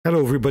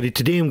Hello everybody,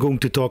 today I'm going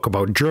to talk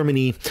about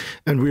Germany,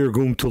 and we are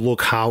going to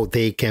look how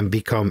they can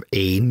become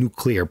a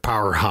nuclear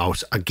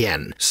powerhouse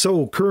again.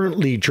 So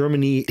currently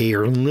Germany, they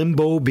are in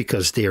limbo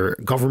because their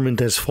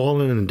government has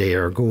fallen and they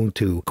are going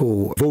to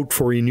go vote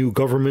for a new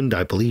government.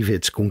 I believe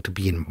it's going to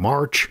be in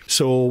March.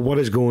 So what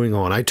is going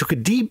on? I took a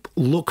deep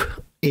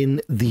look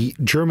in the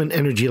German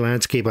energy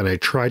landscape and I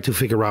tried to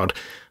figure out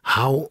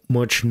how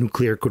much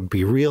nuclear could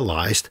be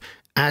realized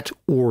at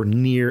or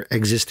near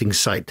existing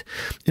site.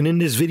 And in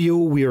this video,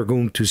 we are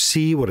going to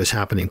see what is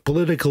happening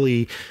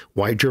politically,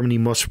 why Germany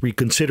must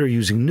reconsider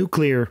using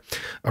nuclear,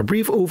 a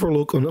brief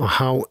overlook on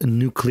how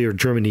nuclear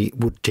Germany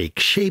would take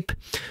shape,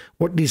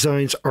 what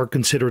designs are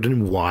considered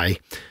and why,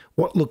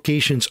 what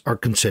locations are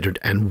considered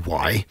and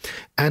why,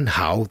 and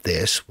how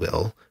this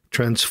will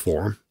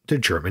transform the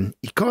German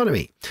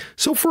economy.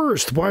 So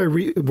first,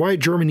 why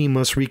Germany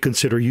must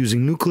reconsider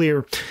using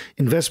nuclear.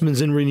 Investments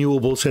in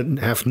renewables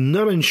have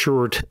not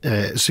ensured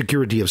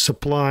security of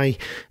supply,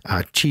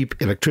 cheap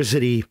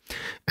electricity,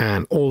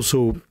 and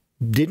also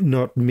did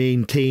not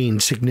maintain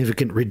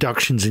significant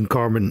reductions in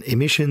carbon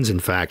emissions. In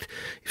fact,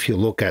 if you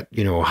look at,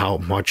 how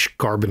much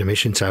carbon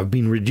emissions have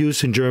been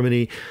reduced in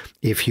Germany,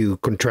 if you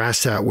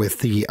contrast that with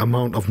the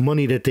amount of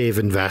money that they've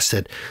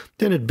invested,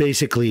 then it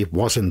basically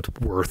wasn't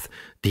worth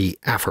the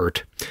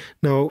effort.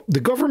 Now, the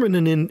government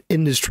and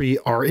industry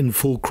are in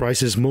full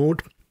crisis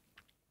mode.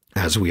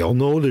 As we all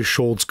know, the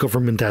Scholz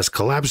government has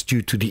collapsed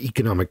due to the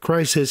economic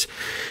crisis.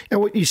 And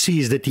what you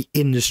see is that the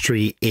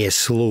industry is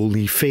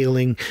slowly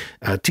failing.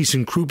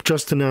 ThyssenKrupp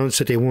just announced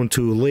that they want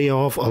to lay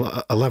off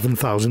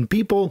 11,000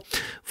 people.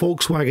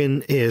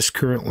 Volkswagen is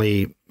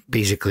currently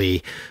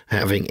basically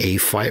having a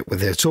fight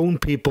with its own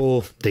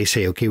people. They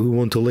say, okay, we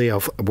want to lay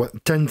off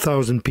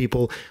 10,000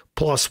 people,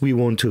 plus we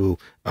want to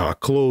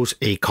close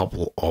a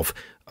couple of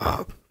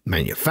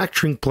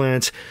manufacturing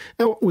plants.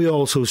 And what we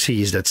also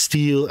see is that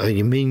steel,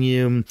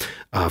 aluminium,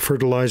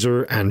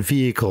 fertilizer, and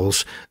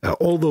vehicles,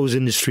 all those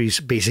industries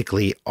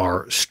basically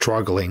are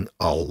struggling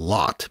a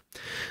lot.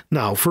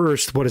 Now,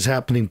 first, what is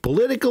happening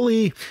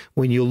politically?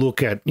 When you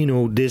look at,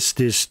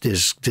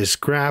 this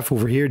graph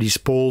over here, these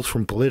polls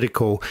from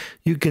Politico,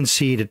 you can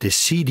see that the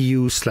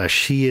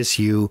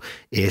CDU/CSU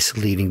is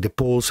leading the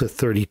polls at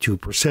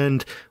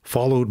 32%,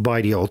 followed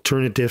by the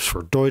alternatives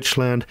for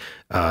Deutschland,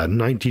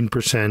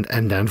 19%,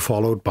 and then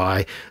followed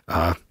by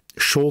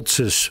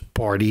Scholz's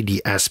party,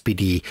 the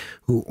SPD,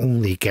 who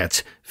only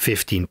gets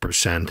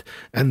 15%.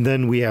 And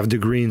then we have the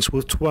Greens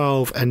with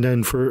 12, and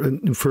then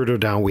further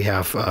down we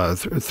have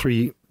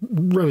three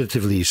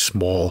relatively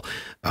small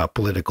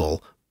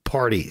political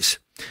parties.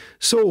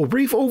 So a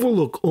brief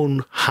overlook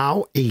on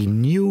how a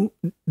new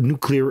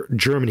nuclear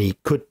Germany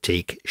could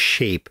take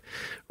shape,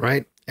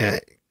 right?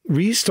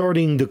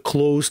 Restarting the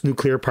closed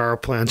nuclear power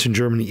plants in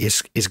Germany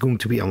is going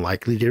to be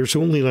unlikely. There's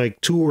only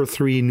like 2 or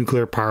 3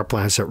 nuclear power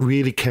plants that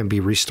really can be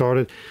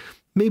restarted.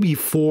 Maybe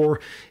 4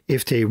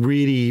 if they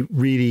really,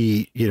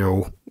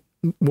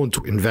 want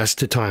to invest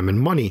the time and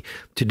money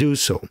to do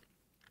so.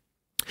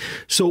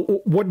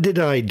 So what did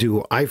I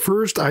do? I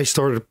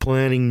started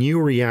planning new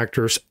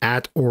reactors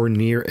at or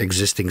near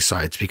existing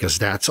sites, because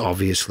that's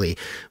obviously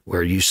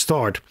where you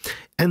start.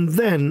 And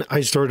then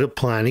I started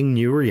planning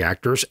new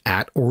reactors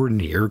at or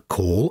near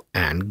coal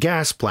and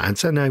gas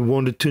plants, and I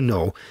wanted to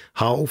know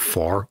how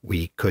far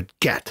we could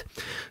get.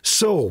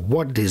 So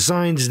what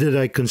designs did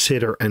I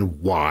consider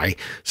and why?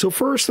 So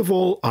first of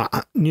all,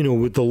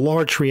 with the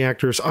large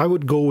reactors, I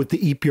would go with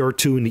the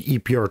EPR2 and the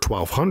EPR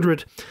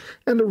 1200.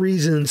 And the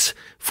reasons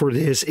for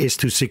this is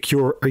to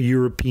secure a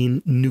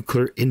European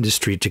nuclear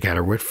industry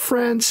together with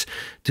France,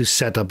 to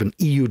set up an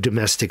EU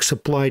domestic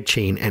supply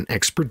chain and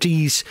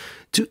expertise,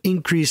 to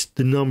increase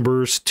the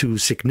numbers to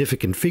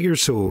significant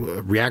figures, so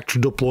reactor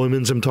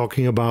deployments I'm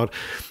talking about.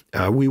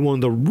 We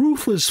want a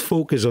ruthless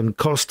focus on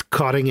cost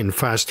cutting and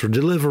faster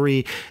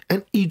delivery,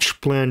 and each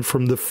plant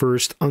from the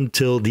first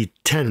until the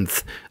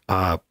 10th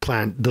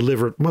plant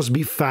delivered must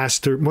be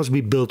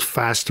built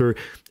faster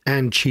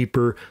and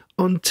cheaper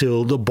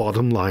until the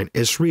bottom line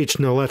is reached.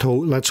 Now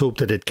let's hope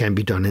that it can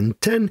be done in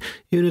 10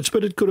 units,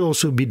 but it could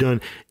also be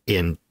done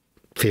in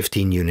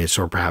 15 units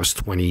or perhaps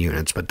 20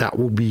 units, but that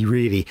will be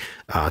really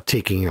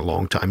taking a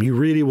long time. You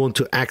really want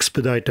to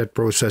expedite that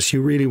process.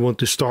 You really want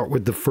to start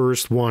with the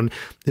first one.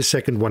 The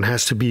second one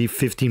has to be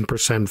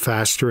 15%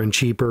 faster and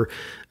cheaper.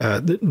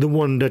 The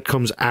one that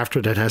comes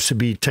after that has to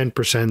be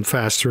 10%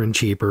 faster and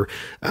cheaper.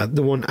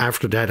 The one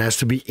after that has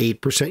to be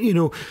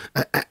 8%.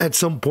 At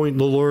some point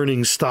the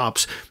learning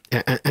stops,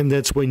 and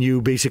that's when you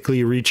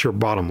basically reach your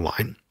bottom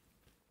line.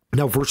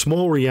 Now, for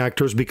small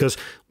reactors, because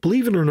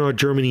believe it or not,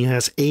 Germany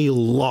has a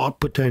lot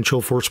potential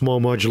for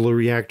small modular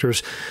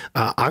reactors.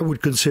 I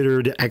would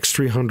consider the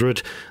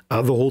X300,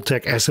 the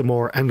Holtec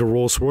SMR, and the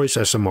Rolls-Royce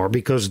SMR,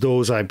 because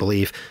those, I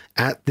believe,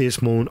 at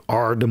this moment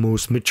are the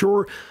most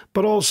mature.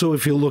 But also,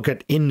 if you look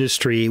at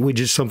industry, which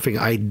is something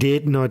I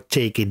did not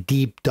take a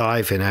deep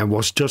dive in, I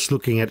was just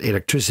looking at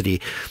electricity.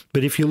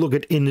 But if you look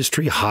at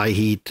industry, high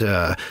heat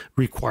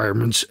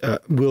requirements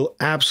will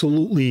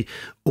absolutely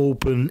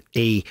open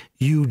a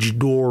huge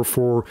door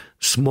for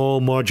small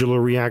modular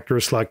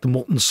reactors like the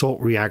molten salt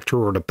reactor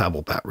or the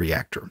pebble bat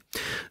reactor.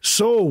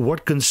 So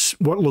what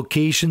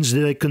locations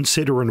did I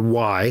consider and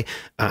why?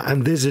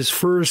 And this is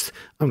first,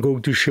 I'm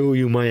going to show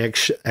you my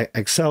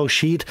Excel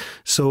sheet.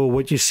 So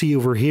what you see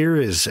over here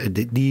is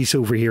these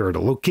over here are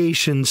the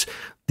locations.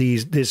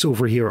 This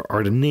over here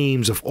are the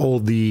names of all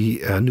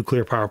the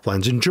nuclear power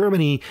plants in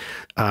Germany.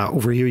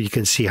 Over here you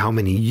can see how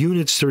many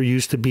units there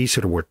used to be. So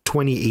there were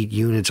 28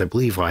 units. I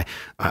believe I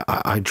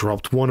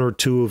dropped one or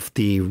two of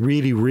the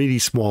really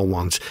small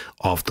ones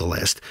off the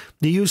list.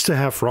 They used to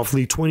have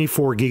roughly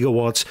 24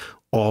 gigawatts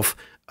of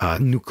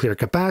nuclear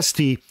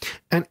capacity.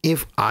 And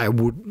if I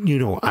would,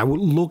 I would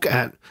look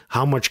at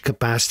how much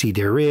capacity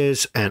there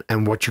is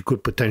and what you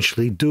could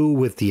potentially do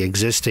with the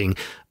existing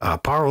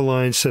power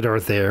lines that are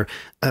there,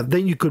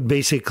 then you could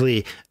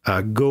basically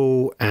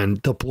go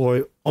and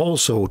deploy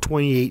also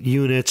 28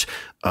 units,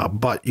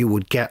 but you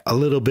would get a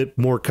little bit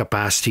more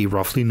capacity,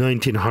 roughly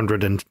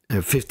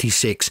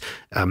 1956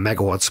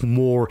 megawatts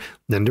more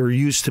than there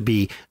used to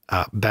be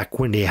back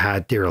when they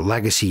had their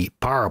legacy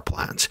power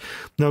plants.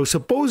 Now,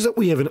 suppose that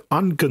we have an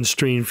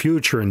unconstrained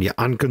future, and the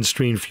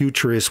unconstrained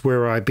future is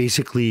where I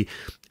basically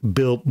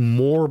built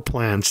more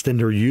plants than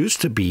there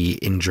used to be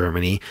in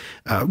Germany.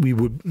 We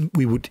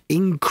would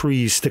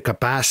increase the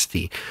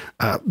capacity.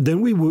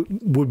 Then we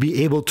would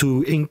be able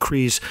to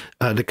increase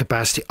the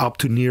capacity up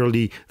to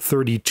nearly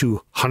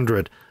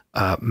 3,200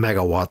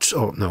 megawatts.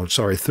 Oh no,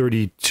 sorry,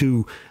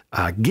 32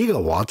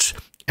 gigawatts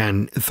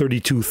and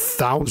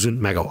 32,000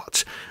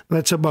 megawatts.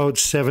 That's about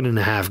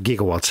 7.5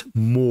 gigawatts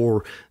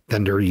more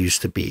than there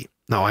used to be.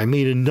 Now, I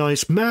made a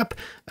nice map,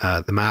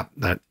 the map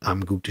that I'm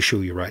going to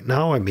show you right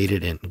now. I made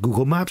it in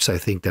Google Maps. I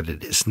think that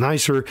it is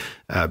nicer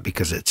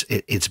because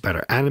it's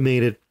better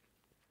animated.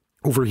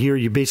 Over here,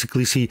 you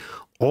basically see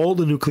all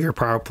the nuclear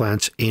power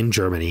plants in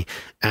Germany,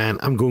 and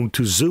I'm going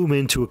to zoom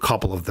into a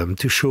couple of them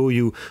to show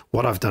you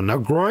what I've done. Now,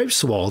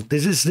 Greifswald,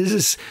 this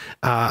is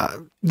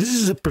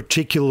a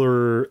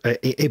peculiar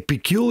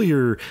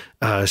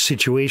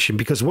situation,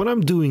 because what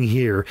I'm doing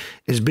here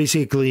is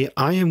basically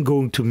I am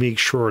going to make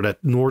sure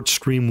that Nord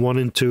Stream 1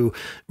 and 2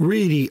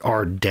 really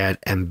are dead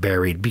and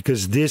buried,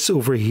 because this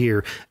over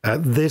here,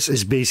 this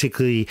is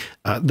basically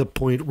the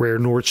point where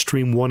Nord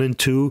Stream 1 and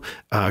 2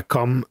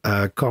 come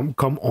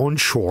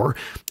onshore.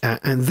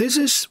 And this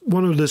is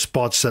one of the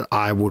spots that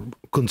I would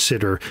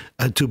consider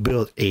to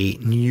build a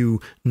new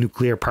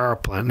nuclear power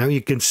plant. Now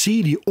you can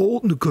see the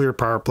old nuclear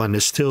power plant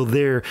is still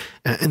there,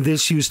 and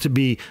this used to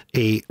be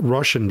a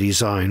Russian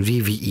design,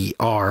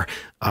 VVER,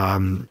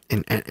 and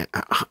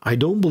I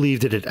don't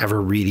believe that it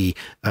ever really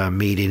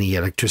made any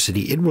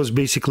electricity. It was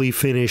basically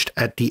finished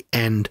at the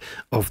end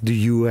of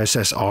the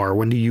USSR,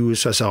 when the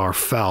USSR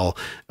fell,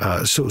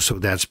 so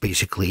that's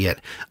basically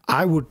it.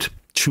 I would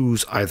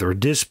choose either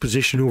this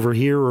position over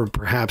here, or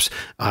perhaps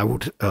I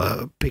would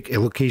pick a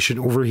location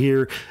over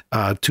here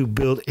to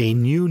build a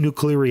new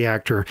nuclear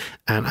reactor,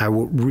 and I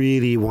would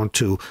really want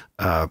to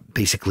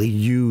basically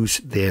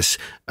use this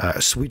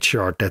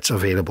switchyard that's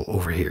available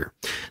over here.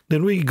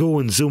 Then we go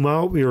and zoom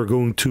out. We are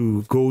going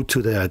to go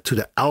to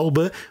the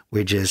Elbe,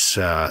 which is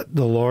the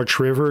large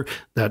river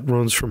that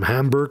runs from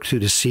Hamburg to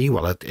the sea.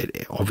 Well,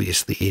 it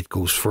obviously it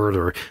goes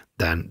further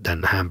than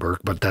Hamburg,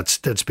 but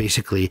that's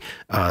basically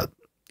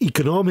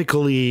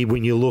economically,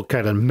 when you look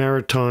at a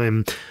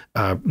maritime,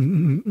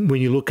 when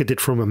you look at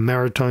it from a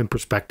maritime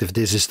perspective,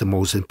 this is the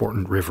most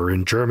important river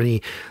in Germany.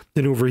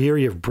 Then over here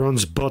you have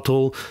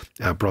Brunsbüttel,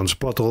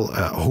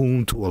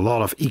 home to a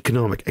lot of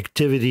economic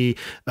activity,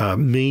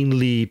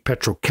 mainly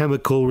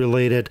petrochemical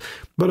related.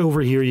 But over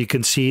here you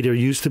can see there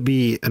used to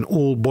be an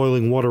old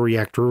boiling water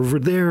reactor over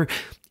there.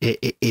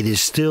 It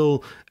is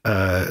still,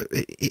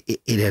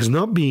 it has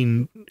not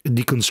been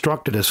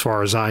deconstructed as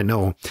far as I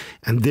know.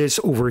 And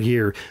this over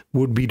here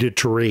would be the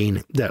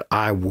terrain that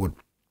I would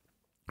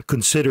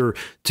consider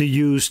to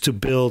use to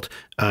build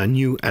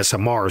new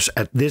SMRs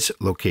at this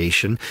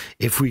location.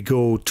 If we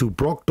go to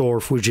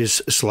Brockdorf, which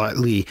is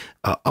slightly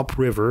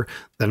upriver,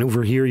 then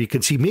over here you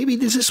can see maybe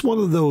this is one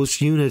of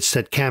those units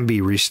that can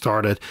be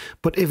restarted.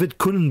 But if it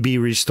couldn't be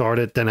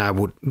restarted, then I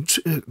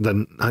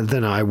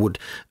would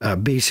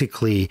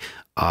basically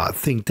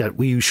think that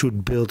we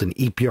should build an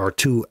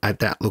EPR2 at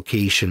that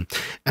location.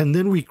 And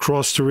then we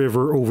cross the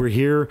river over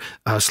here,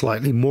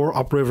 slightly more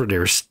upriver.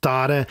 There's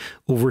Stade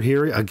over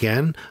here.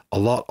 Again, a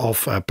lot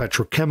of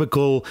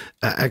petrochemical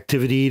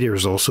activity.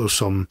 There's also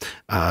some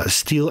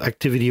steel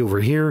activity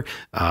over here,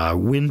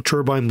 wind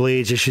turbine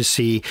blades, as you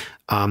see.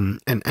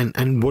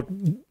 And what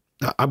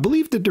I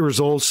believe that there is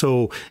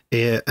also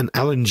an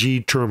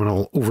LNG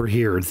terminal over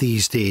here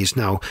these days.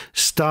 Now,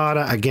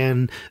 Stada,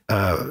 again,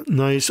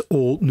 nice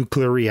old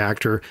nuclear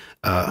reactor,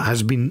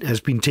 has been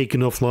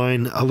taken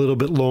offline a little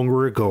bit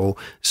longer ago.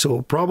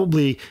 So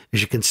probably,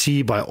 as you can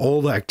see by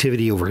all the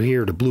activity over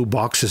here, the blue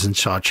boxes and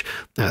such,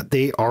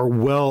 they are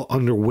well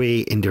underway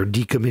in their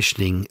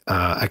decommissioning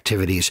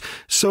activities.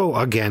 So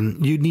again,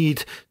 you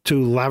need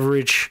to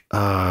leverage.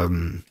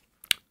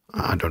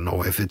 I don't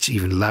know if it's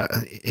even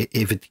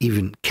if it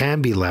even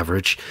can be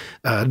leveraged,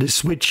 the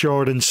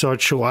switchyard and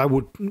such. So I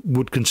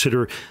would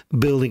consider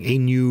building a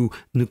new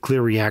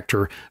nuclear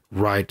reactor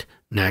right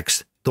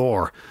next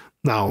door.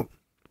 Now,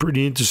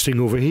 pretty interesting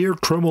over here,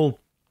 Trummel.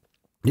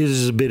 This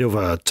is a bit of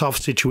a tough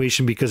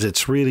situation because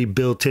it's really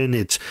built in.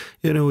 It's,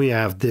 you know, we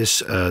have this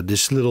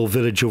this little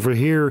village over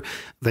here.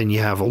 Then you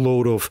have a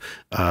load of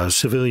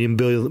civilian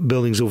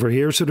buildings over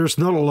here. So there's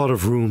not a lot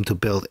of room to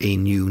build a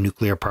new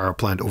nuclear power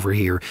plant over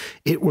here.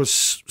 It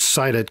was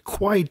sited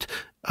quite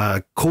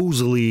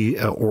cozily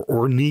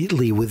or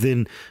neatly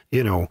within,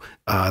 you know,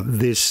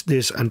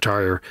 this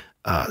entire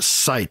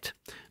site.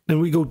 Then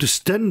we go to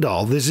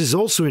Stendal. This is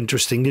also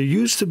interesting. There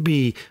used to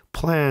be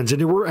plans, and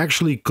they were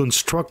actually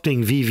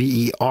constructing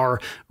VVER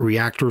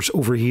reactors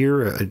over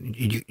here.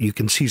 You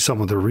can see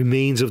some of the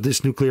remains of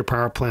this nuclear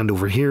power plant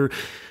over here.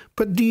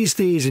 But these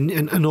days,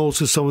 and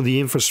also some of the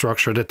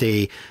infrastructure that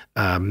they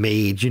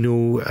made, you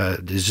know,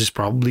 this is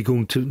probably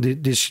going to,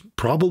 this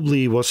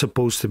probably was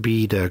supposed to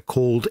be the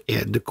cold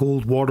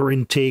water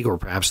intake, or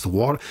perhaps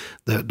the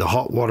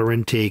hot water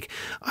intake.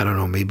 I don't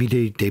know. Maybe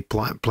they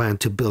plan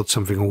to build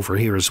something over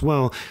here as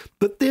well.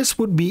 But this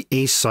would be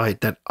a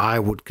site that I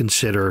would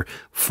consider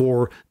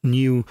for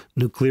new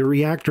nuclear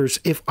reactors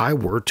if I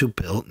were to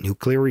build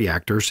nuclear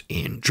reactors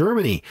in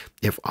Germany.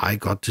 If I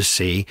got to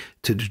say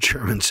to the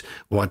Germans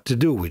what to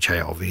do, which I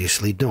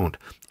obviously don't.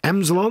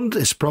 Emsland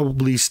is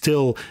probably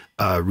still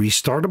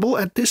restartable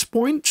at this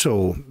point.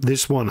 So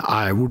this one,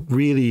 I would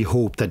really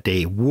hope that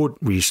they would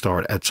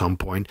restart at some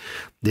point.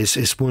 This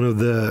is one of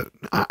the,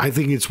 I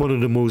think it's one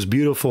of the most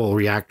beautiful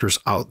reactors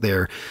out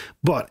there.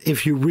 But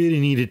if you really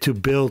needed to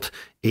build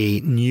a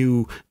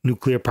new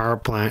nuclear power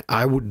plant,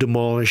 I would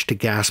demolish the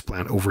gas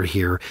plant over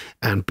here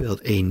and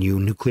build a new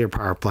nuclear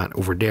power plant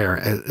over there,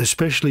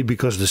 especially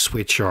because the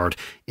switchyard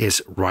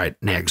is right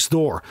next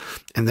door.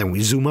 And then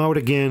we zoom out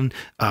again.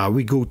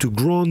 We go to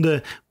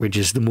Gronde, which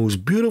is the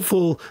most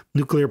beautiful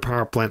nuclear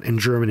power plant in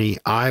Germany.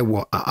 I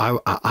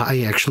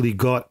actually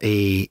got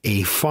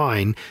a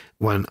fine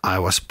when I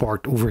was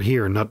parked over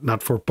here,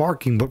 not for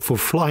parking, but for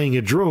flying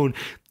a drone,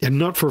 and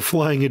not for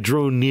flying a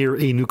drone near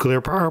a nuclear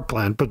power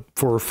plant, but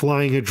for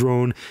flying a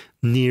drone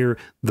near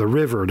the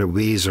river, the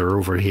Weser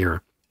over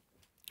here.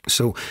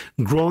 So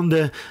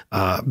Gronde,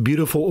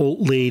 beautiful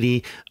old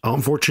lady.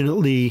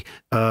 Unfortunately,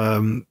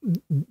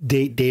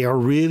 they are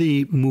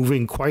really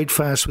moving quite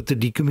fast with the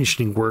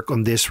decommissioning work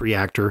on this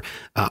reactor.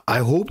 I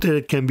hope that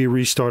it can be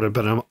restarted,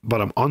 but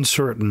I'm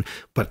uncertain.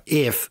 But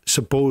if,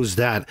 suppose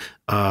that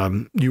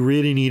you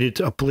really needed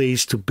a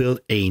place to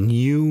build a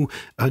new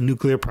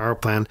nuclear power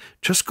plant,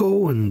 just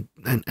go and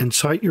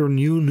site your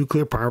new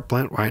nuclear power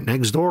plant right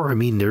next door. I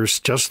mean, there's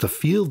just a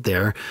field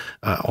there.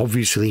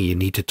 Obviously, you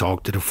need to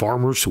talk to the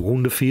farmers who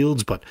own the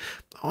fields, but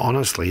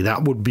honestly,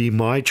 that would be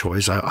my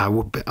choice. I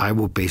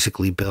would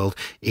basically build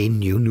a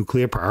new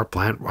nuclear power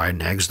plant right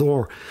next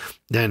door.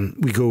 Then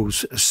we go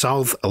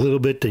south a little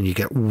bit, and you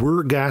get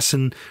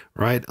Wurgassen,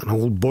 right? An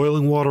old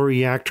boiling water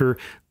reactor.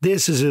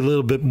 This is a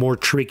little bit more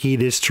tricky,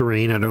 this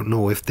terrain. I don't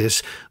know if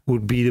this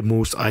would be the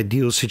most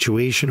ideal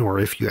situation, or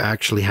if you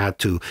actually had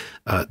to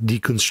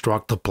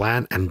deconstruct the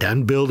plant and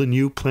then build a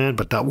new plant,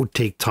 but that would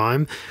take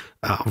time,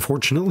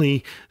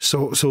 unfortunately.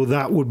 So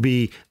that would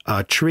be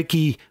a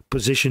tricky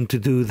position to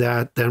do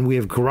that. Then we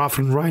have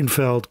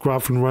Grafenrheinfeld.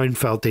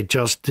 Grafenrheinfeld, they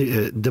just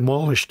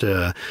demolished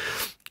the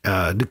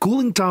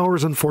cooling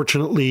towers,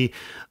 unfortunately.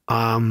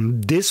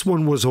 This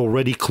one was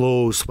already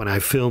closed when I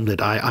filmed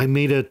it. I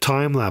made a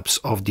time lapse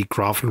of the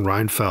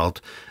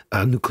Grafenrheinfeld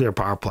nuclear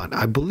power plant.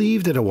 I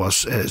believe that I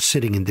was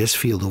sitting in this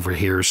field over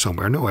here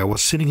somewhere. No, I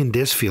was sitting in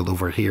this field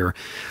over here.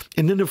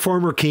 And then the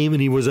farmer came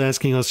and he was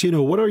asking us, you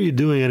know, what are you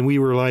doing? And we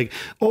were like,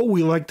 oh,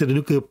 we like the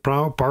nuclear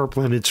power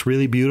plant. It's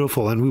really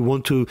beautiful. And we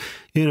want to,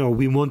 you know,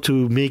 we want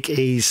to make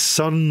a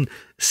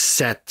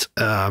sunset,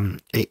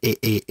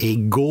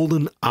 a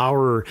golden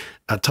hour,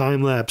 a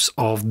time lapse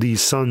of the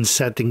sun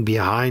setting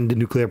behind the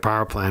nuclear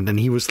power plant. And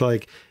he was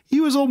like, he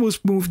was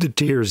almost moved to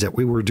tears that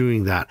we were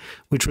doing that,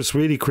 which was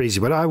really crazy.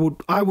 But I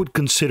would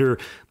consider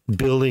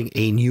building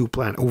a new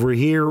plant over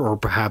here, or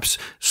perhaps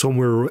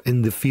somewhere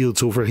in the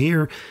fields over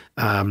here.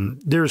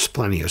 There's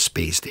plenty of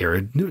space there.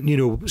 You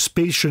know,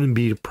 space shouldn't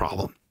be a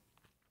problem.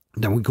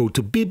 Then we go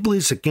to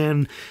Biblis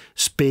again,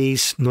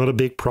 space, not a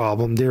big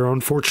problem there.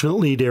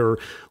 Unfortunately, they're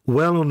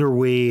well on their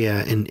way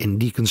in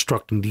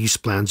deconstructing these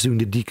plants, doing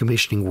the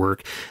decommissioning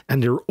work.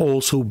 And they're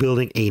also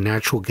building a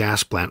natural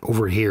gas plant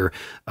over here,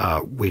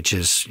 which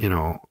is, you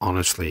know,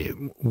 honestly,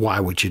 why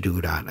would you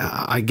do that?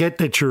 I get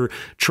that you're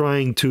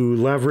trying to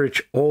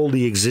leverage all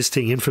the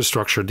existing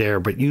infrastructure there,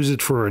 but use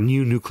it for a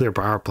new nuclear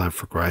power plant,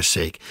 for Christ's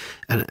sake,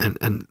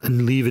 and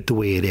leave it the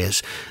way it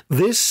is.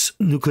 This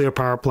nuclear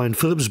power plant,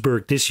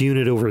 Philipsburg, this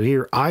unit over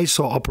here, I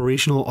saw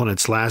operational on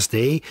its last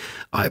day.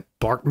 I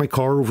parked my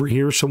car over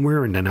here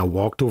somewhere, and then I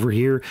walked over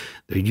here.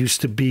 There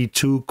used to be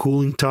 2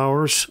 cooling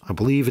towers, I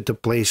believe, at the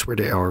place where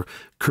they are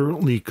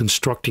currently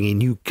constructing a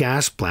new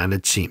gas plant,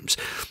 it seems.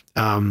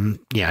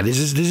 Yeah,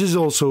 this is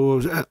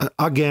also,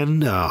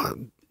 again,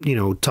 you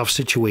know, tough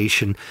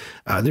situation.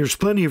 There's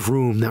plenty of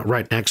room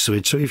right next to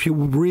it. So if you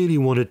really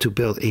wanted to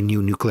build a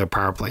new nuclear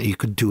power plant, you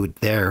could do it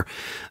there.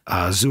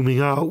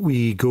 Zooming out,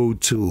 we go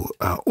to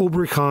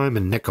Obrichheim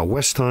and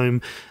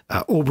Neckar-Westheim.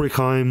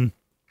 Obrichheim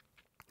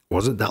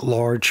wasn't that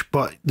large,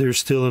 but there's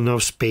still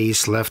enough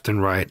space left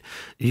and right.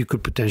 You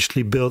could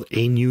potentially build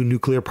a new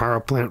nuclear power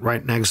plant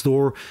right next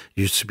door.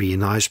 Used to be a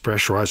nice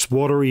pressurized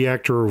water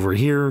reactor over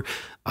here.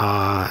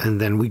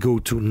 And then we go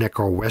to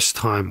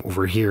Neckar-Westheim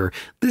over here.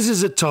 This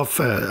is a tough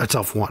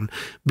one,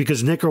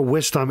 because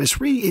Neckar-Westheim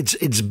is really,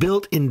 it's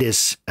built in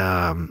this,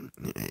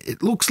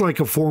 it looks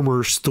like a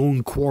former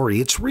stone quarry.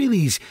 It's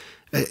really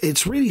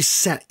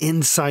set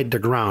inside the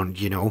ground,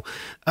 you know.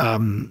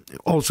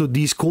 Also,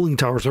 these cooling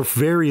towers are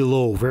very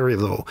low, very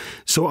low.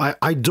 So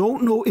I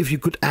don't know if you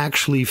could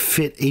actually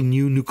fit a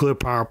new nuclear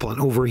power plant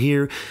over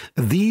here.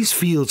 These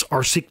fields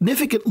are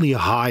significantly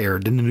higher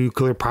than the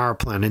nuclear power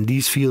plant in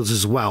these fields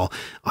as well.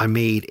 I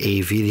made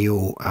a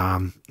video,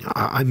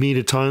 I made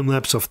a time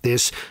lapse of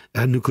this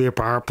nuclear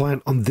power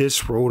plant on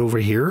this road over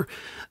here.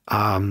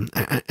 And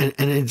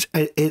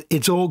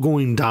it's all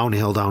going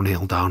downhill.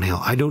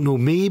 I don't know.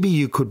 Maybe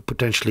you could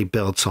potentially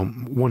build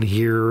one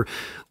here,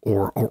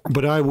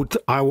 but I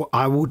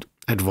would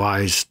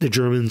advise the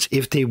Germans,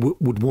 if they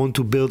would want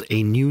to build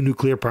a new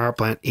nuclear power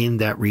plant in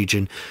that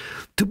region,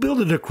 to build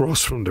it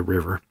across from the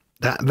river.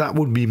 That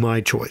would be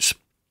my choice.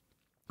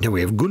 Then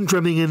we have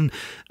Gundremmingen,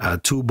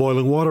 2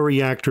 boiling water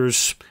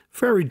reactors.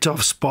 Very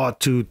tough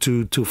spot to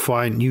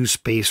find new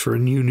space for a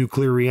new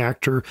nuclear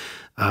reactor.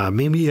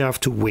 Maybe you have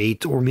to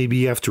wait, or maybe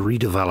you have to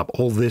redevelop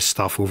all this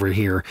stuff over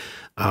here.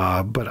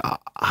 But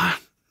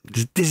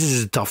this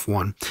is a tough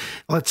one.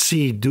 Let's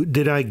see.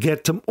 Did I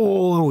get them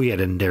all? Oh, yeah,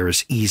 then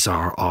there's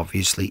Isar,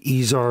 obviously.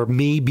 Isar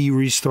may be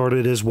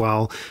restarted as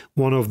well.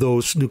 One of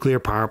those nuclear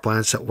power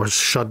plants that was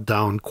shut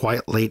down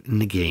quite late in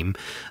the game.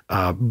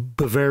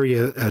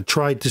 Bavaria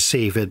tried to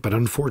save it, but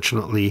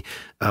unfortunately,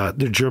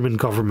 the German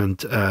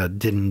government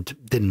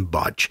didn't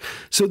budge.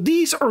 So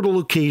these are the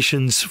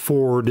locations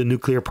for the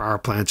nuclear power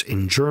plants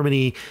in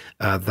Germany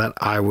that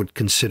I would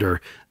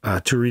consider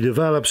to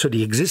redevelop. So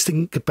the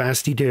existing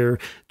capacity there,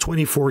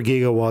 24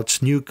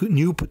 gigawatts,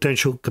 new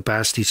potential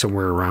capacity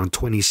somewhere around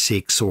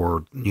 26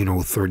 or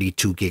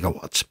 32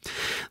 gigawatts.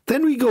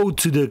 Then we go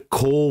to the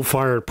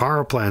coal-fired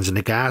power plants and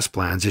the gas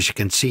plants. As you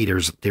can see,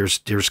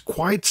 there's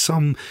quite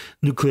some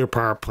nuclear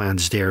power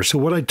plants there. So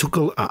what I took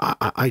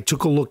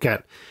a look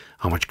at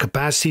how much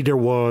capacity there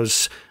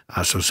was.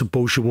 So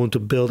suppose you want to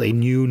build a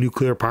new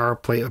nuclear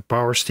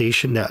power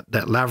station that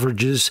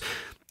leverages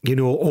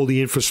all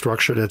the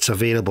infrastructure that's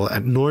available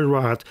at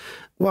Neurath.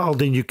 Well,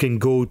 then you can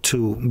go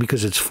to,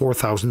 because it's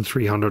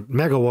 4,300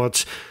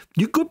 megawatts,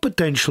 you could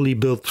potentially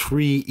build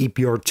 3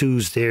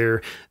 EPR2s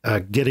there,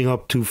 getting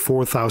up to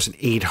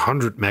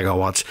 4,800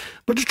 megawatts.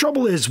 But the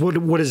trouble is,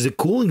 what is the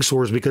cooling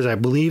source? Because I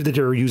believe that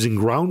they're using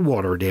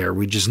groundwater there,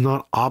 which is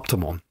not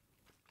optimal.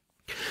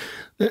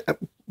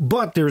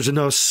 But there is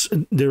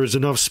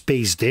enough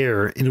space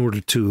there in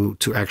order to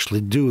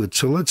actually do it.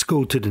 So let's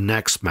go to the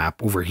next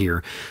map over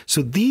here.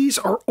 So these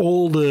are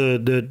all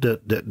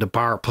the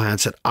power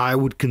plants that I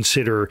would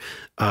consider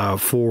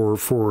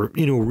for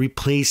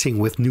replacing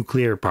with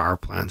nuclear power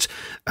plants.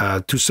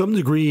 To some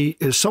degree,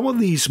 some of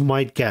these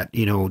might get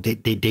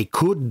they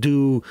could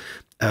do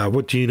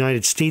what the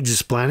United States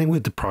is planning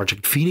with the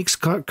Project Phoenix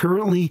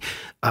currently,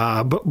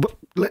 but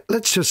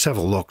let's just have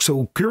a look.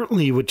 So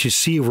currently what you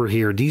see over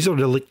here, these are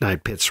the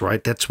lignite pits,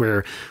 right? That's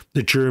where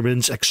the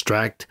Germans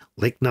extract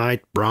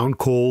lignite, brown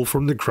coal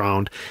from the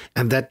ground,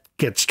 and that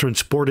gets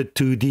transported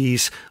to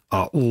these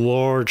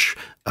large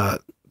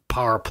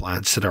power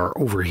plants that are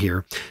over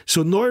here.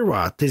 So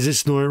Neurath, this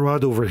is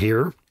Neurath over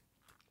here.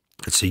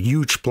 It's a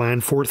huge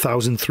plant,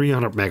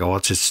 4,300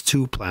 megawatts. It's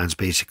 2 plants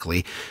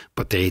basically,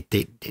 but they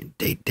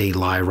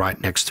lie right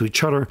next to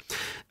each other.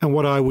 And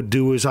what I would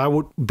do is I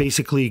would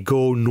basically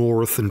go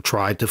north and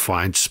try to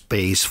find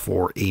space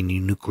for a new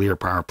nuclear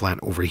power plant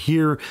over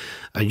here.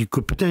 You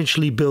could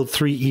potentially build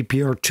 3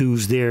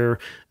 EPR2s there,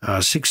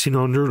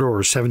 1,600 or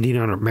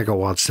 1,700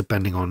 megawatts,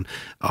 depending on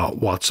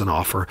what's on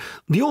offer.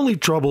 The only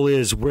trouble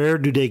is, where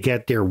do they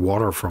get their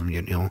water from?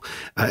 You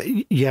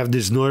have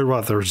this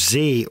Neurath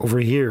See over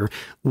here.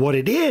 What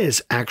it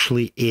is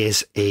actually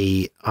is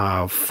a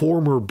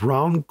former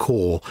brown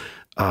coal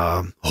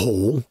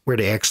hole where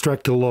they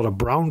extract a lot of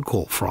brown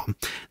coal from.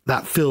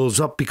 That fills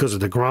up because of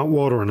the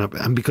groundwater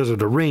and because of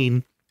the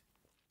rain.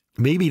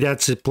 Maybe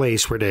that's a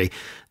place where they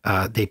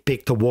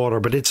pick the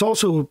water, but it's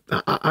also,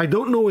 I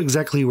don't know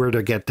exactly where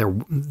to get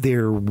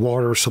their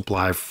water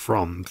supply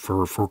from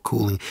for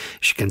cooling.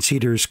 As you can see,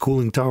 there's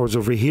cooling towers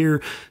over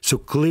here. So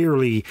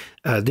clearly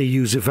they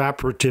use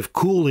evaporative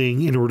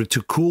cooling in order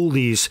to cool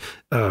these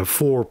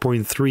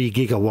 4.3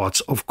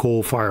 gigawatts of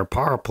coal-fired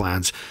power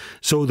plants.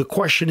 So the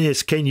question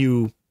is, can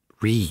you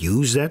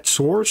reuse that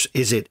source?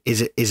 Is it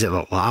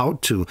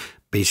allowed to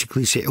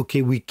basically say,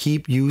 okay, we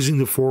keep using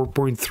the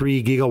 4.3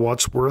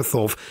 gigawatts worth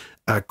of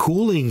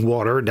cooling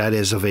water that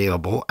is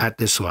available at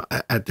this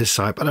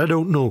site, but I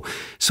don't know.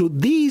 So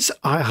these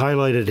I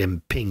highlighted in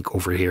pink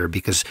over here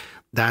because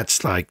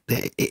that's like,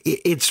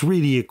 it's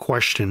really a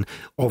question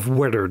of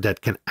whether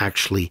that can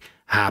actually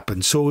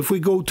happen. So if we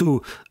go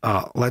to,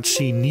 let's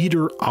see,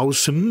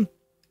 Niederaußen,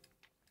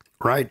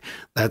 right?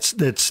 That's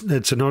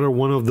another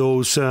one of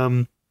those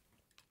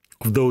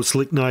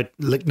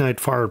lignite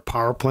fired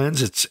power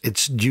plants.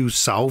 It's due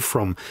south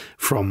from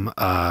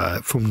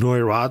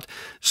Neurath.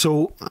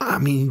 So I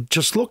mean,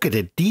 just look at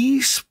it.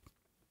 These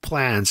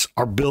plants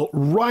are built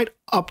right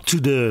up to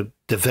the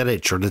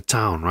village or the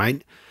town,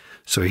 right?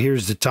 So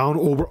here's the town,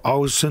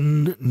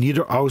 Oberaußen,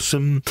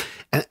 Niederaußen,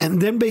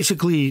 and then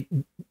basically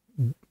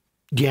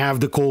you have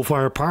the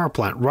coal-fired power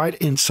plant right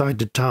inside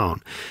the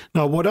town.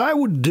 Now, what I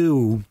would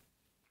do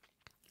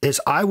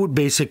is I would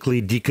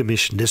basically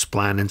decommission this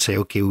plant and say,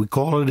 okay, we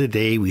call it a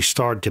day. We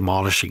start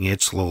demolishing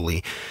it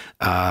slowly.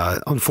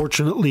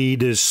 Unfortunately,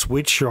 the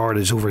switch yard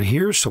is over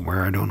here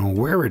somewhere. I don't know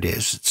where it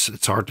is.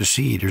 It's hard to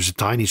see. There's a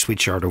tiny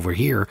switch yard over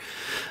here.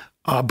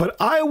 But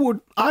I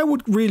would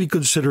really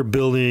consider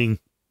building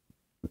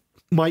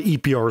my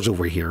EPRs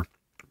over here,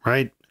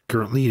 right?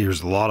 Currently,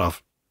 there's a lot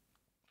of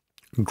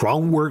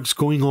groundworks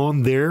going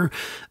on there.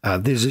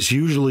 This is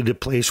usually the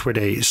place where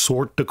they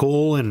sort the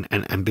coal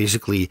and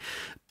basically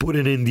put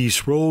it in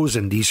these rows,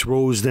 and these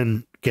rows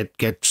then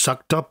get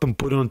sucked up and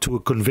put onto a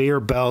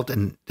conveyor belt.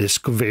 And this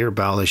conveyor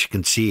belt, as you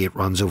can see, it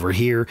runs over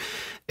here.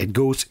 It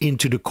goes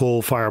into the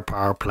coal-fired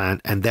power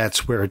plant, and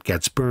that's where it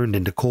gets burned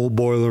in the coal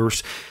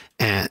boilers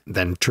and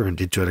then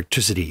turned into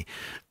electricity.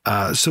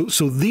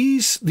 So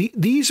these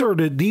are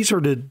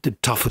the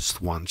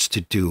toughest ones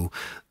to do.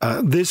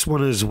 This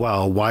one as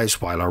well,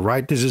 Weisweiler,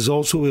 right? This is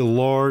also a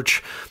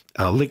large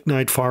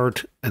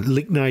lignite-fired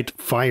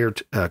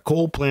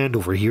coal plant.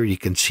 Over here you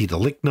can see the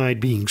lignite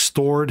being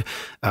stored.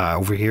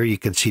 Over here you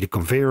can see the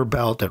conveyor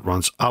belt that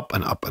runs up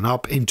and up and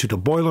up into the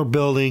boiler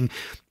building,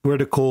 where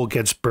the coal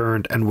gets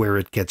burned and where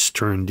it gets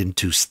turned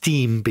into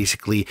steam.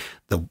 Basically,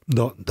 the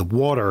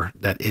water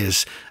that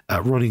is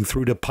running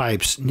through the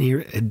pipes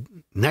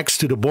next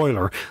to the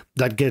boiler,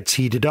 that gets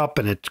heated up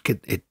and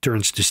it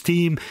turns to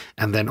steam.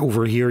 And then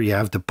over here you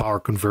have the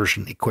power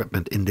conversion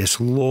equipment in this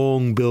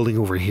long building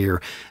over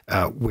here,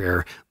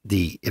 where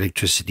the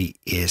electricity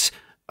is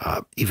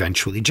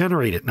eventually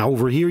generated. Now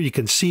over here you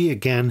can see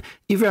again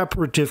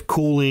evaporative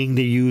cooling.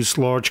 They use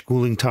large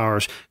cooling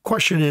towers.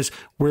 Question is,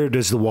 where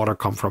does the water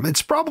come from?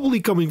 It's probably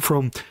coming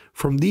from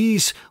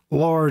these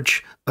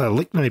large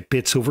lignite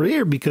pits over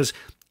here, because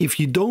if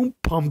you don't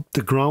pump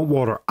the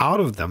groundwater out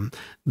of them,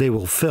 they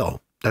will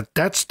fill.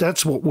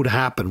 That's what would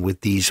happen with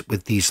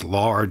these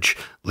large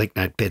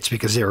lignite pits,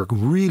 because they're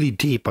really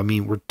deep. I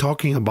mean, we're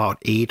talking about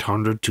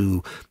 800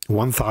 to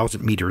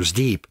 1,000 meters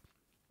deep.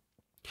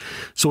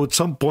 So at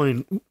some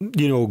point,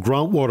 you know,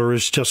 groundwater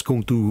is just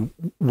going to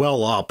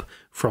well up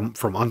from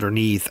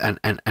underneath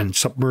and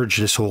submerge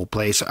this whole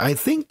place. I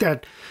think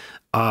that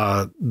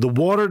the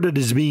water that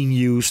is being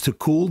used to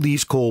cool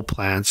these coal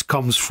plants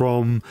comes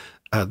from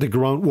the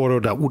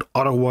groundwater that would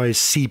otherwise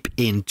seep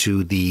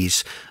into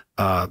these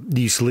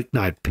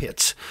lignite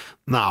pits.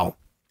 Now,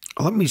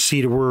 let me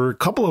see. There were a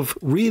couple of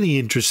really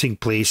interesting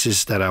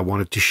places that I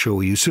wanted to show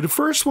you. So the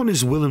first one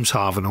is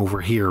Wilhelmshaven over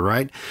here,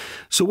 right?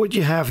 So what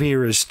you have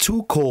here is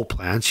two coal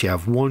plants. You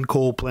have one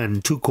coal plant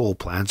and two coal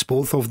plants.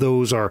 Both of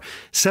those are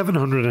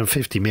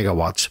 750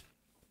 megawatts.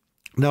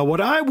 Now,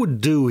 what I would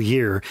do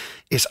here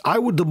is I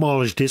would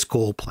demolish this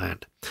coal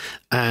plant,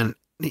 and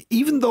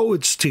even though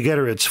it's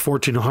together, it's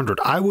 1,400.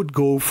 I would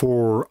go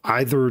for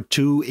either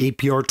two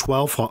APR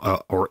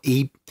 12 or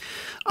 8.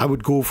 I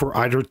would go for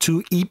either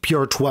two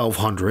EPR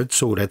 1200.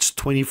 So that's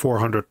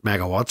 2,400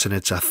 megawatts, and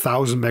it's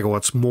 1,000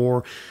 megawatts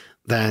more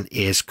than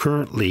is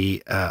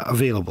currently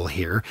available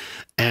here.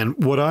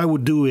 And what I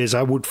would do is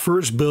I would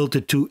first build the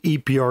two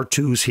EPR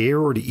 2s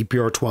here, or the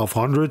EPR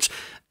 1200s,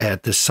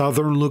 at the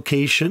southern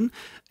location.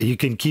 You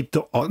can keep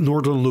the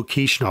northern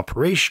location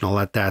operational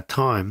at that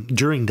time,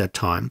 during that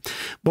time.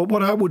 But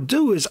what I would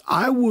do is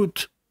I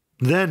would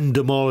then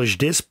demolish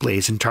this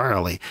place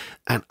entirely,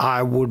 and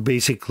I would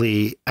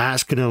basically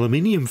ask an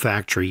aluminium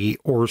factory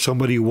or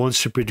somebody who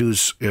wants to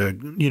produce,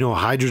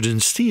 hydrogen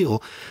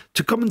steel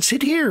to come and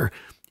sit here,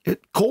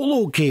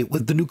 co-locate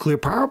with the nuclear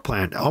power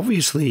plant.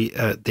 Obviously,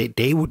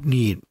 they would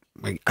need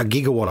a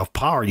gigawatt of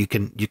power. You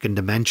can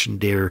dimension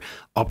their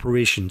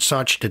operation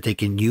such that they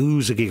can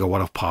use a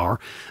gigawatt of power.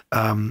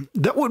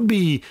 That would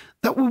be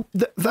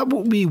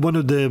one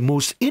of the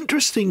most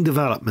interesting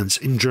developments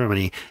in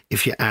Germany,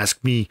 if you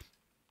ask me.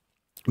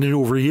 And then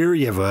over here,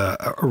 you have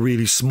a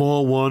really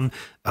small one,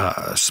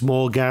 a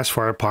small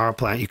gas-fired power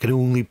plant. You can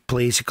only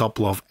place a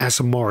couple of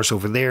SMRs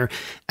over there.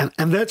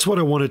 And that's what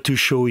I wanted to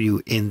show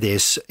you in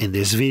this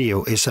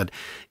video, is that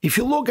if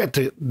you look at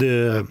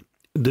the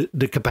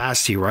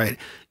capacity, right,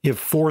 you have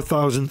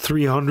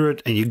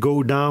 4,300 and you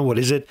go down, what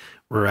is it?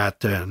 We're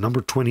at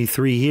number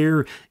 23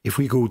 here. If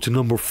we go to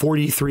number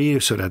 43,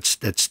 so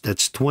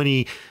that's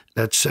 20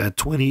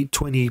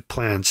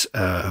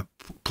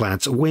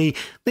 plants away,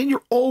 then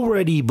you're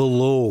already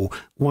below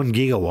 1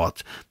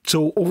 gigawatt.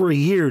 So over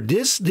here,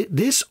 this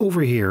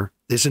over here,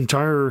 this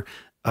entire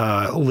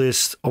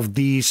list of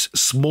these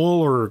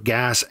smaller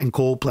gas and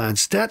coal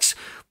plants, that's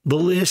the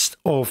list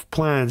of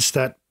plants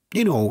that,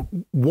 you know,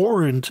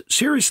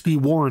 seriously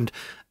warrant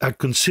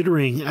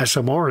considering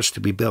SMRs to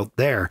be built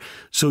there.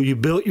 So you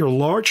built your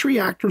large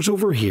reactors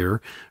over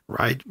here,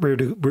 right, where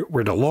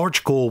the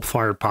large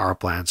coal-fired power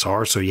plants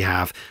are. So you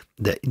have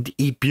the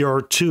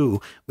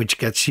EPR2, which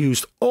gets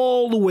used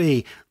all the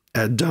way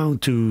down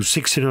to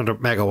 1600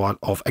 megawatt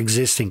of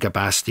existing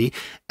capacity.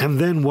 And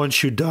then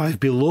once you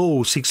dive below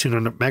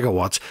 1600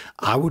 megawatts,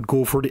 I would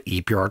go for the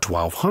EPR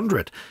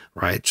 1200,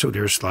 right? So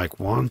there's like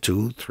 1,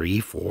 2, 3,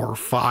 4,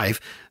 5,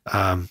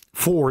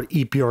 4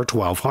 EPR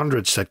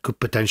 1200s that could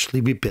potentially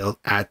be built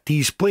at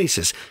these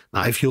places.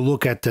 Now, if you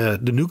look at the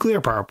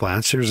nuclear power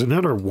plants, there's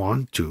another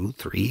 1, 2,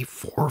 3,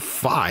 4,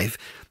 5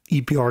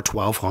 EPR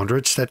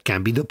 1200s that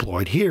can be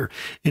deployed here.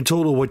 In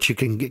total, what you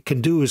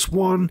can do is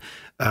 1,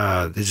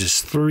 this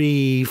is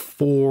 3,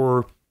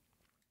 4,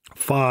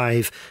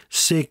 5,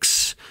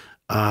 6,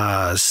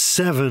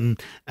 7,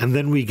 and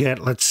then we get,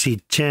 let's see,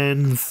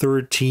 10,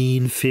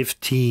 13,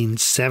 15,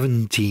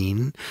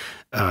 17,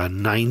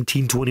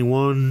 19,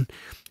 21,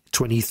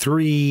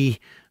 23,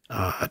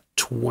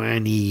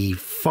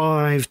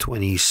 25,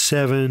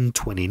 27,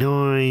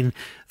 29,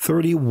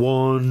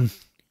 31,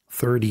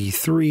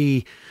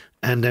 33,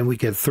 and then we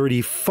get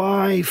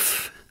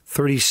 35,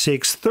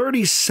 36,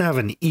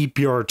 37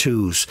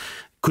 EPR2s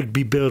could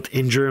be built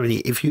in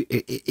Germany if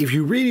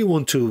you really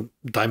want to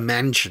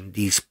dimension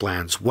these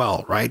plants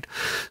well, right?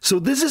 So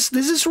this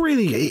is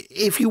really,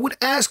 if you would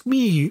ask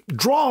me,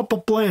 draw up a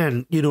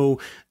plan, you know,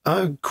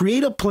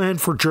 create a plan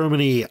for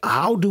Germany.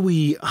 How do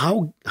we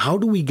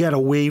get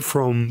away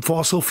from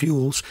fossil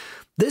fuels?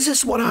 This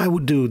is what I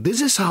would do. This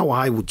is how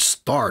I would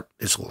start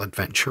this whole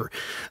adventure.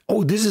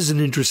 Oh, this is an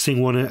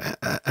interesting one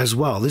as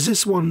well. This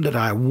is one that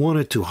I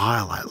wanted to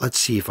highlight. Let's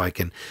see if I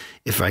can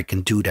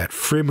do that.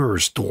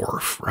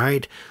 Frimmersdorf,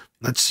 right?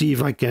 Let's see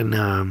if I can.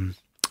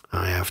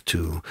 I have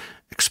to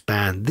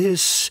expand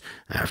this.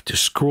 I have to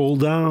scroll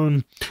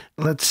down.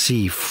 Let's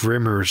see,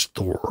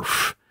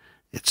 Frimmersdorf.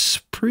 It's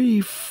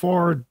pretty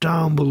far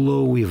down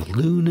below. We have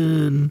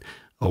Lunen.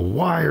 A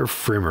wire,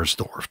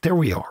 Frimmersdorf. There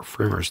we are,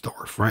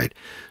 Frimmersdorf, right?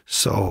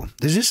 So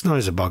this is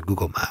nice about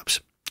Google Maps.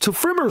 So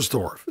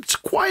Frimmersdorf, it's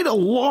quite a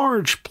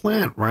large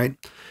plant, right?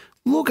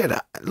 Look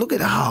at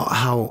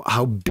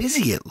how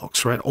busy it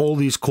looks, right? All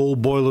these coal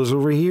boilers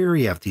over here.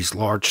 You have these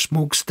large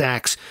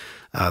smokestacks.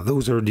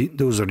 Those are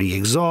the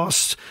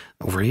exhausts.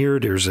 Over here,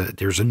 there's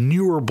a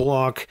newer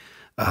block.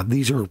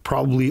 These are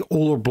probably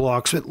older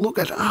blocks, but look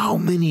at how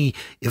many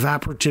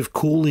evaporative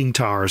cooling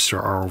towers there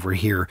are over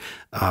here.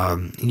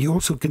 You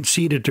also can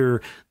see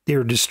that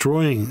they're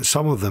destroying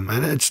some of them,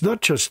 and it's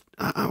not just,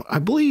 I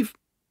believe,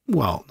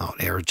 well, no,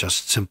 they're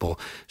just simple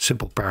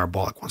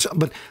parabolic ones.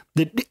 But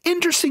the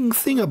interesting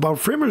thing about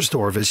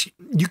Frimmersdorf is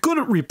you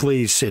couldn't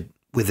replace it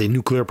with a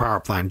nuclear power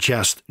plant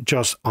just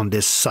on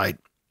this site.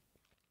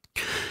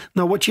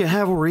 Now, what you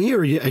have over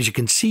here, as you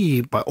can see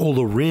by all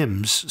the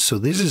rims, so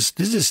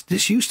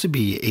this used to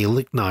be a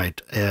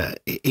lignite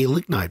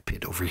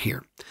pit over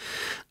here.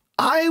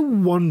 I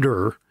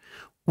wonder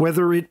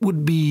whether it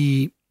would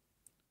be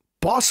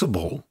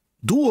possible,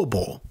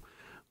 doable,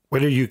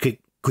 whether you could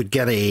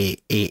get a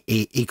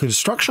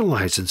construction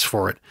license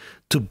for it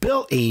to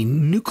build a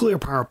nuclear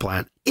power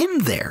plant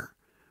in there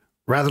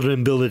rather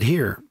than build it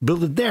here,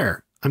 build it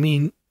there. I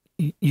mean,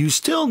 you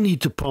still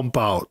need to pump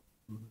out.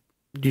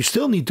 You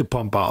still need to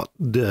pump out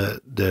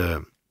the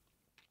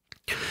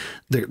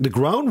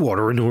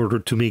groundwater in order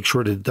to make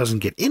sure that it doesn't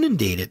get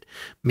inundated.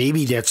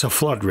 Maybe that's a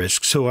flood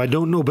risk, so I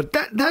don't know. But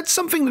that's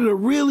something that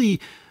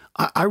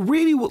I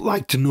really would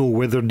like to know,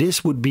 whether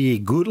this would be a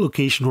good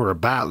location or a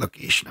bad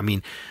location. I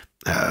mean,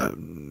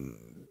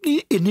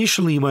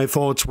 initially my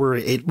thoughts were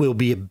it will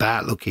be a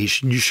bad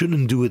location. You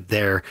shouldn't do it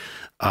there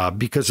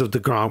because of the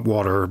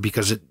groundwater,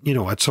 because it, you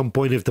know, at some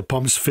point if the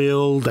pumps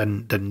fail,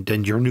 then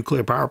your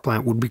nuclear power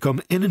plant would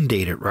become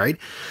inundated, right?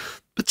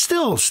 But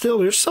still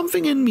there's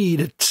something in me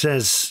that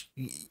says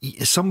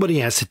somebody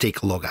has to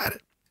take a look at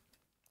it.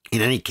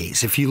 In any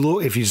case, if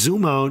you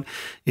zoom out,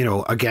 you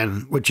know,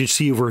 again, what you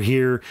see over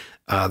here,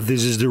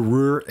 this is the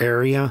Ruhr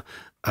area.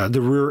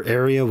 the Ruhr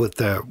area with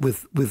the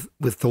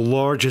with the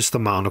largest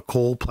amount of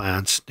coal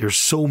plants. There's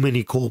so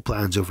many coal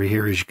plants over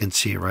here, as you can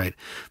see, right?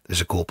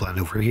 There's a coal plant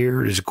over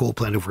here. There's a coal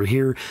plant over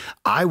here.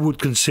 I would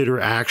consider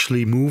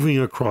actually moving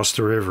across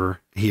the river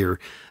here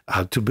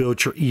to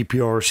build your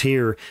EPRs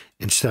here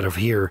instead of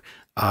here.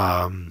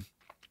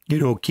 You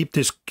know, keep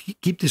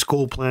this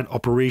coal plant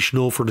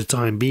operational for the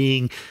time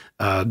being.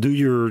 Do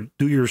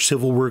your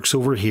civil works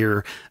over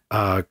here.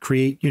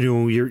 Create, you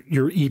know, your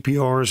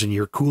EPRs and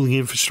your cooling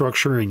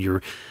infrastructure and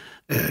your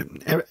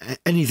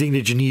anything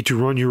that you need to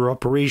run your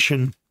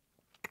operation.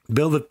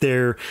 Build it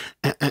there,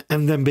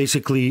 and then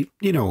basically,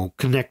 you know,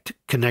 connect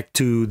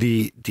to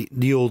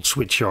the old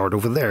switchyard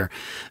over there.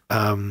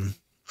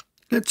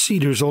 Let's see.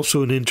 There's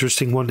also an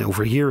interesting one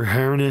over here,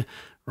 Herne.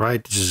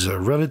 Right, this is a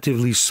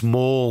relatively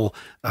small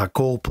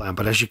coal plant,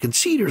 but as you can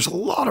see, there's a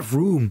lot of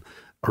room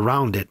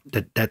around it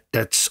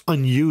that's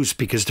unused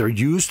because there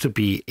used to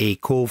be a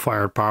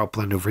coal-fired power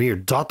plant over here.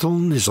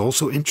 Datteln is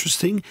also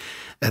interesting.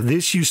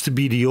 This used to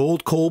be the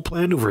old coal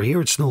plant over here.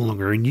 It's no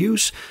longer in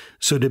use,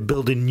 so they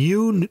built a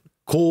new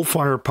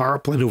coal-fired power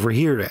plant over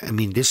here. I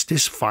mean, this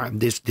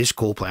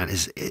coal plant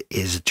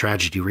is a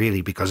tragedy,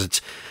 really, because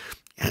it's.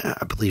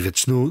 I believe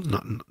it's no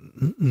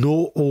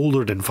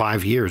older than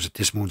 5 years at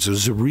this moment. So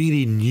it's a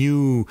really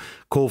new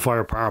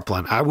coal-fired power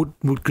plant. I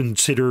would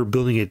consider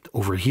building it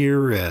over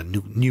here, a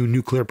new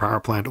nuclear power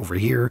plant over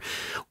here,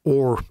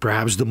 or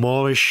perhaps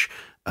demolish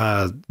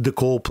the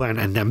coal plant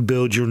and then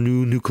build your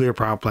new nuclear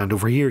power plant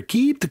over here.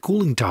 Keep the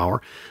cooling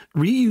tower,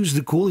 reuse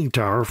the cooling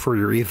tower for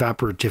your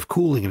evaporative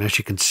cooling. And as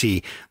you can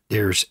see,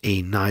 there's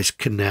a nice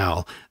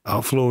canal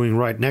flowing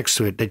right next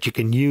to it that you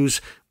can use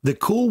the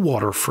cool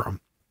water from.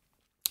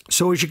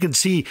 So as you can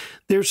see,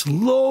 there's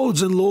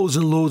loads and loads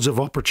and loads of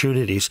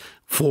opportunities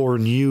for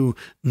new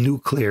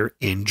nuclear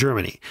in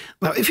Germany.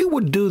 Now, if you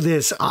would do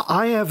this,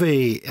 I have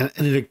an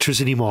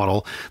electricity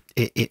model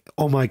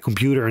on my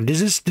computer, and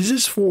this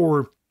is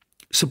for.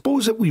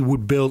 Suppose that we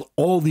would build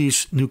all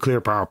these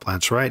nuclear power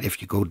plants, right? If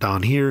you go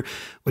down here,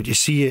 what you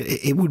see,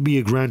 it would be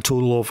a grand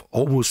total of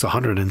almost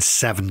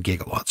 107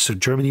 gigawatts. So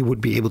Germany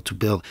would be able to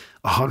build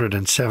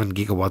 107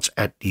 gigawatts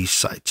at these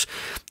sites.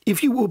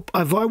 If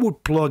I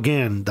would plug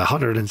in the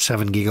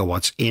 107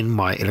 gigawatts in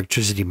my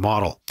electricity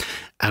model,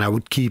 and I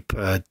would keep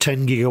 10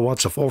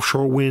 gigawatts of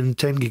offshore wind,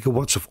 10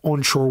 gigawatts of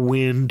onshore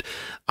wind,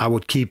 I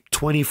would keep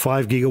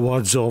 25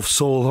 gigawatts of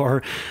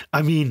solar.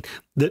 I mean,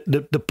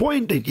 the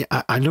point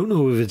that I don't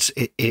know if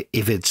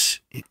it's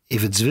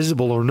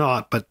visible or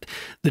not, but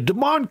the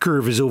demand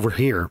curve is over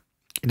here.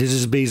 This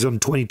is based on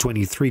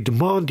 2023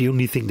 demand. The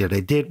only thing that I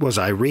did was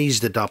I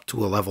raised it up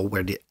to a level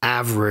where the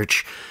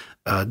average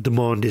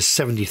demand is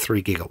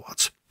 73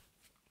 gigawatts.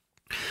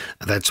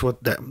 That's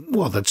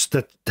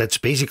that's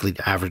basically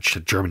the average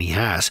that Germany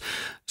has.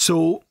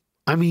 So,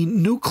 I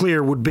mean,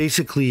 nuclear would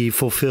basically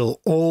fulfill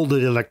all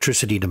the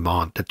electricity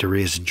demand that there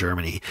is in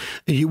Germany.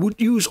 You would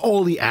use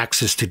all the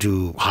access to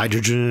do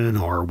hydrogen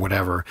or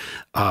whatever,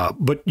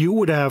 but you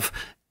would have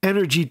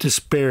energy to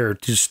spare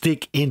to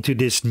stick into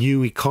this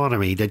new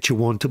economy that you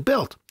want to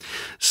build.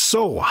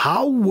 So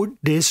how would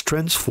this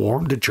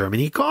transform the German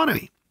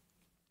economy?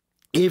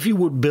 If you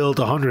would build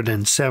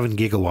 107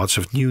 gigawatts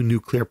of new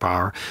nuclear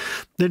power,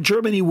 then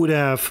Germany would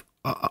have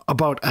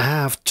about a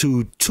half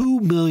to 2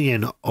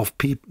 million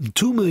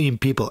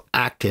people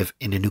active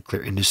in the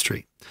nuclear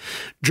industry.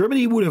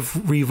 Germany would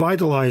have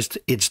revitalized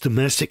its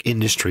domestic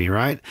industry,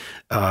 right?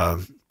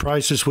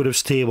 Prices would have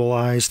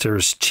stabilized.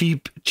 There's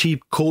cheap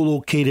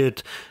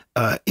co-located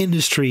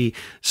industry.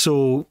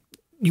 So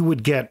you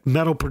would get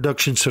metal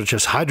production such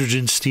as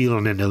hydrogen, steel,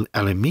 and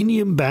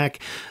aluminium back.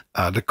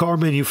 The car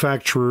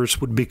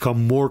manufacturers would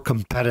become more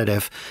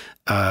competitive.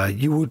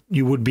 You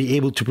would be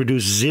able to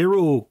produce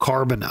zero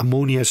carbon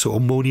ammonia, so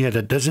ammonia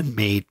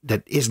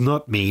that is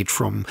not made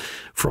from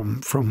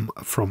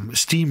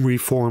steam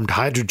reformed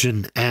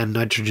hydrogen and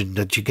nitrogen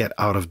that you get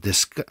out of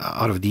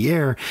the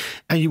air,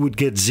 and you would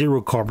get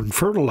zero carbon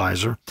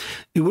fertilizer.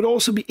 You would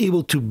also be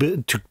able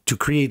to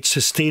create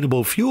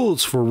sustainable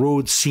fuels for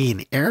road, sea,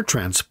 and air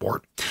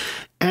transport.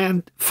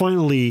 And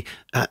finally,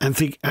 I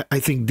think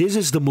this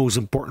is the most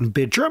important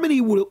bit.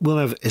 Germany will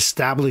have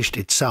established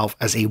itself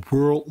as a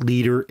world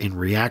leader in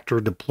reactor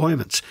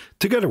deployments,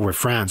 together with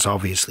France,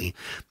 obviously.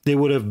 They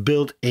would have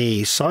built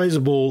a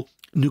sizable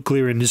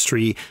nuclear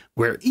industry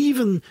where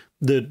even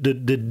the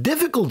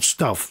difficult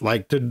stuff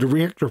like the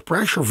reactor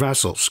pressure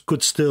vessels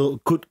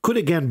could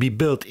again be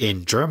built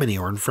in Germany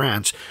or in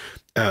France.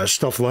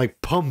 Stuff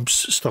like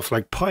pumps, stuff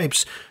like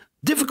pipes,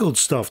 difficult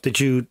stuff that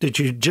you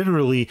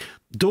generally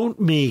don't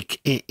make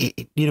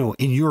in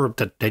Europe,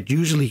 that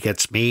usually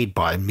gets made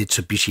by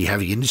Mitsubishi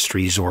Heavy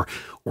Industries or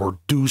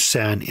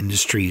Doosan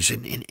Industries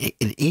in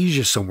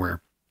Asia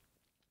somewhere.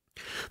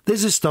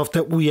 This is stuff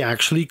that we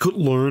actually could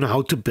learn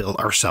how to build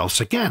ourselves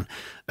again.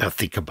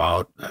 Think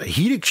about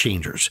heat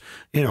exchangers,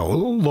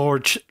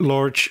 large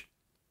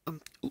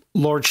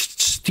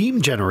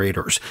steam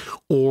generators,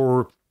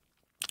 or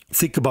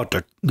think about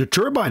the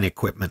turbine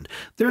equipment.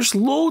 There's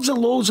loads and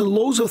loads and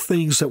loads of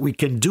things that we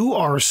can do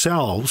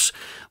ourselves.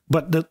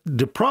 But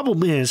the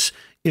problem is,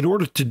 in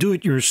order to do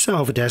it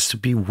yourself, it has to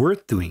be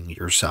worth doing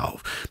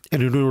yourself.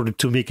 And in order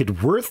to make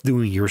it worth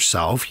doing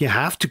yourself, you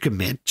have to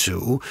commit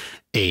to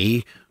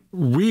a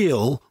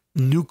real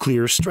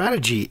nuclear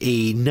strategy,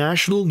 a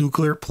national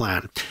nuclear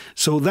plan.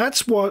 So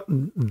that's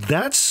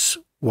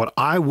what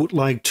I would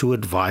like to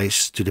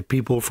advise to the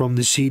people from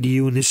the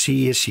CDU and the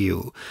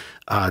CSU,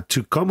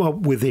 to come up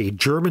with a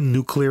German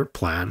nuclear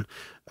plan.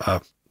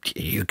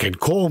 You can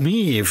call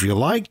me if you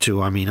like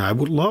to. I mean, I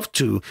would love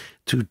to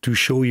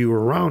show you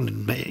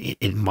around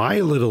in my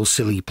little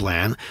silly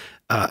plan.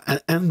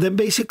 And then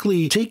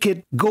basically take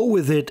it, go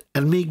with it,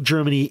 and make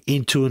Germany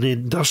into an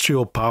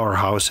industrial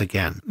powerhouse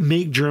again.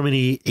 Make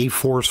Germany a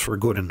force for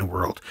good in the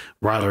world,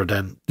 rather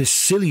than the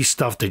silly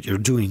stuff that you're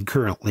doing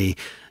currently,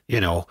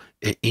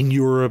 in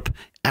Europe,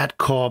 at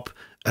COP,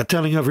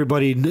 telling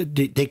everybody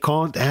they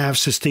can't have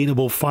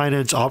sustainable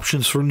finance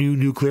options for new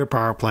nuclear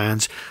power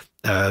plants,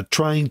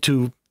 trying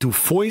to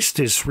foist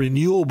this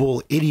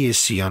renewable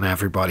idiocy on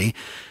everybody.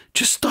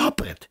 Just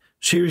stop it.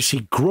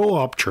 Seriously, grow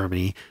up,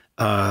 Germany.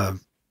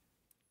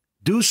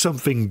 Do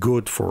something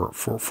good for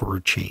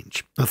a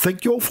change. Now,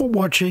 thank you all for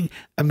watching,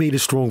 and may the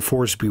strong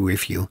force be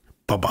with you.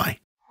 Bye-bye.